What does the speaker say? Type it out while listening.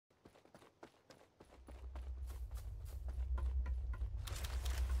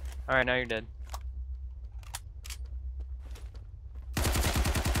Alright, now you're dead.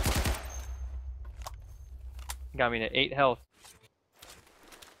 Got me to 8 health.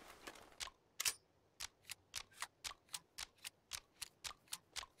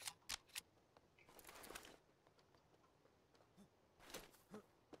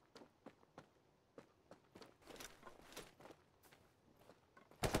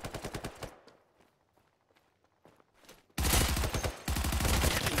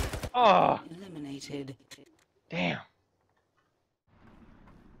 Oh! Eliminated. Damn.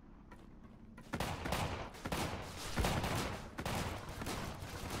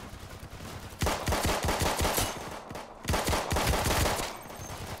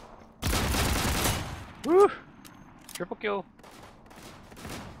 Woo! Triple kill.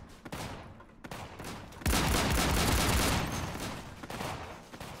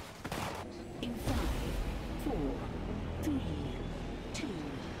 In 5, 4, 3, 2,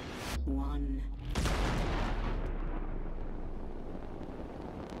 1.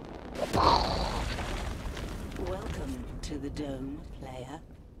 Welcome to the dome, player.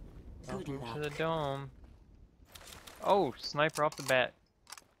 Good Welcome luck. to the dome. Oh, sniper off the bat.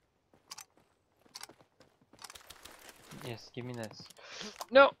 Yes, give me this.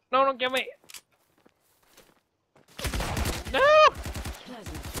 No, no, don't get me. No!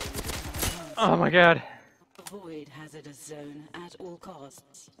 Oh my god. Avoid hazardous zone at all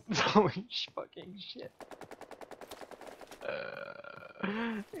costs. Holy fucking shit.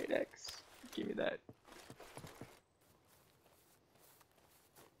 8x. Give me that.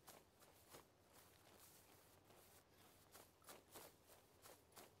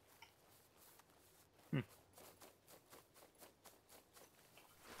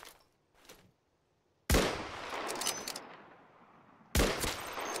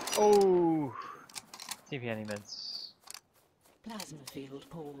 Oh! See if you have any meds. Plasma field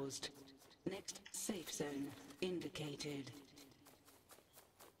paused. Next safe zone indicated.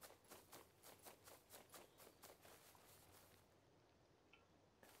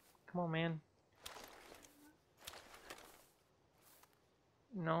 Come on, man.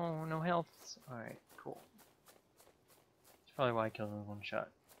 No, no health. Alright, cool. That's probably why I killed him with one shot.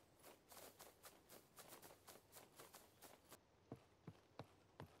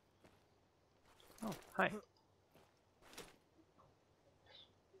 Oh, hi.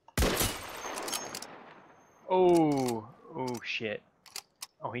 Oh, oh shit.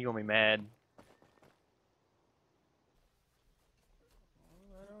 Oh, he gonna be mad.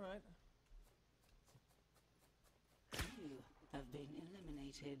 Alright. You have been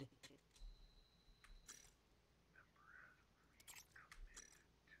eliminated.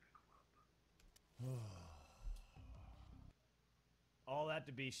 All that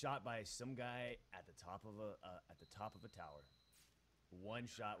to be shot by some guy at the top of a tower. One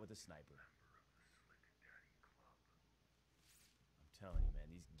shot with a sniper. I'm telling you, man,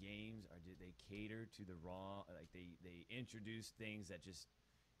 these games are they cater to the wrong. Like they introduce things that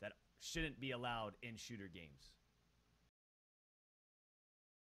shouldn't be allowed in shooter games.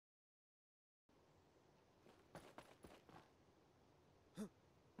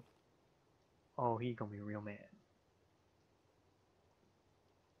 Oh, he gonna be real mad.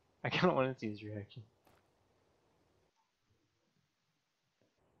 I kinda wanna see his reaction.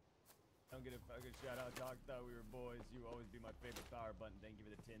 Don't get a fucking shout out, Doc. Thought we were boys. You always be my favorite power button. Then give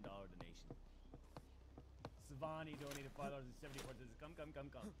it a $10 donation. Savani donated $5.74.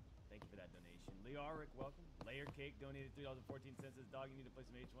 Come. Thank you for that donation. Leoric, welcome. Layer Cake donated $3.14. Says, Dog, you need to play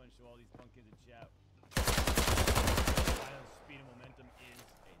some H1 and show all these pumpkins in chat. Speed and momentum is.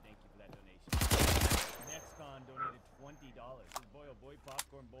 Hey, thank you for that donation. Nextcon donated $20. Says, boy, oh boy,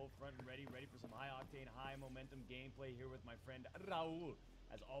 popcorn bowl front and ready for some high octane, high momentum gameplay here with my friend Raul.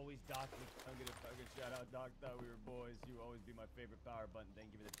 As always, Doc, I'm gonna fucking shout out, Doc. Thought we were boys. You always be my favorite power button. Then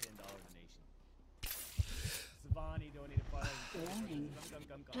give it a $10 donation. Savani donated $5. Warning.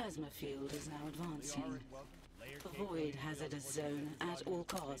 Plasma field is now advancing. Avoid hazardous zone at all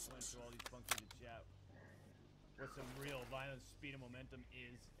costs. What some real violence, speed, and momentum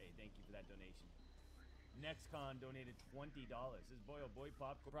is. Hey, thank you for that donation. Nextcon donated $20. Says, boy, oh boy,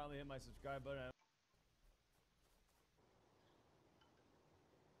 popcorn. Probably hit my subscribe button.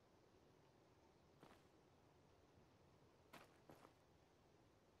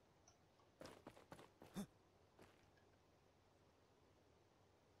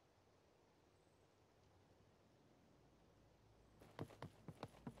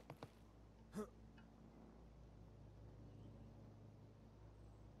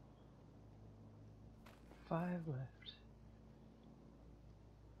 Five left.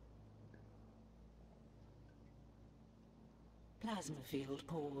 Plasma field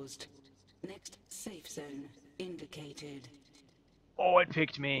paused. Next safe zone indicated. Oh, it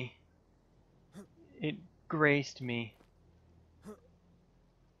picked me. It graced me.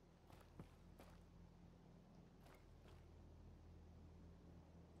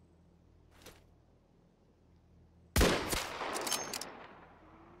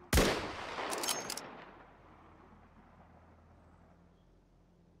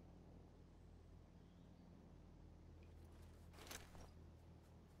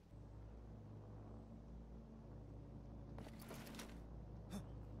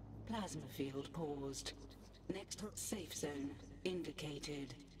 Plasma field paused. Next safe zone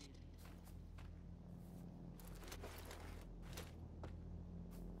indicated.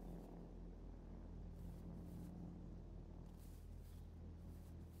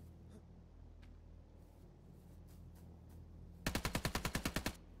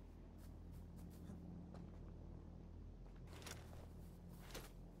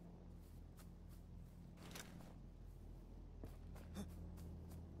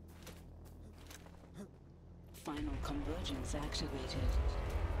 Final convergence activated.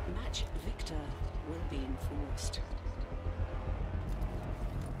 Match Victor will be enforced.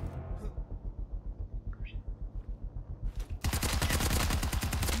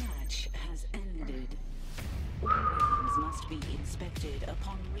 Match has ended. Weapons must be inspected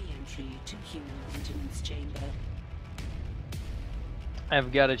upon re-entry to human maintenance chamber.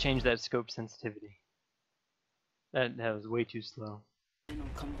 I've got to change that scope sensitivity. That was way too slow. Final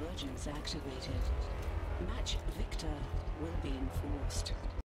convergence activated. Match Victor will be enforced.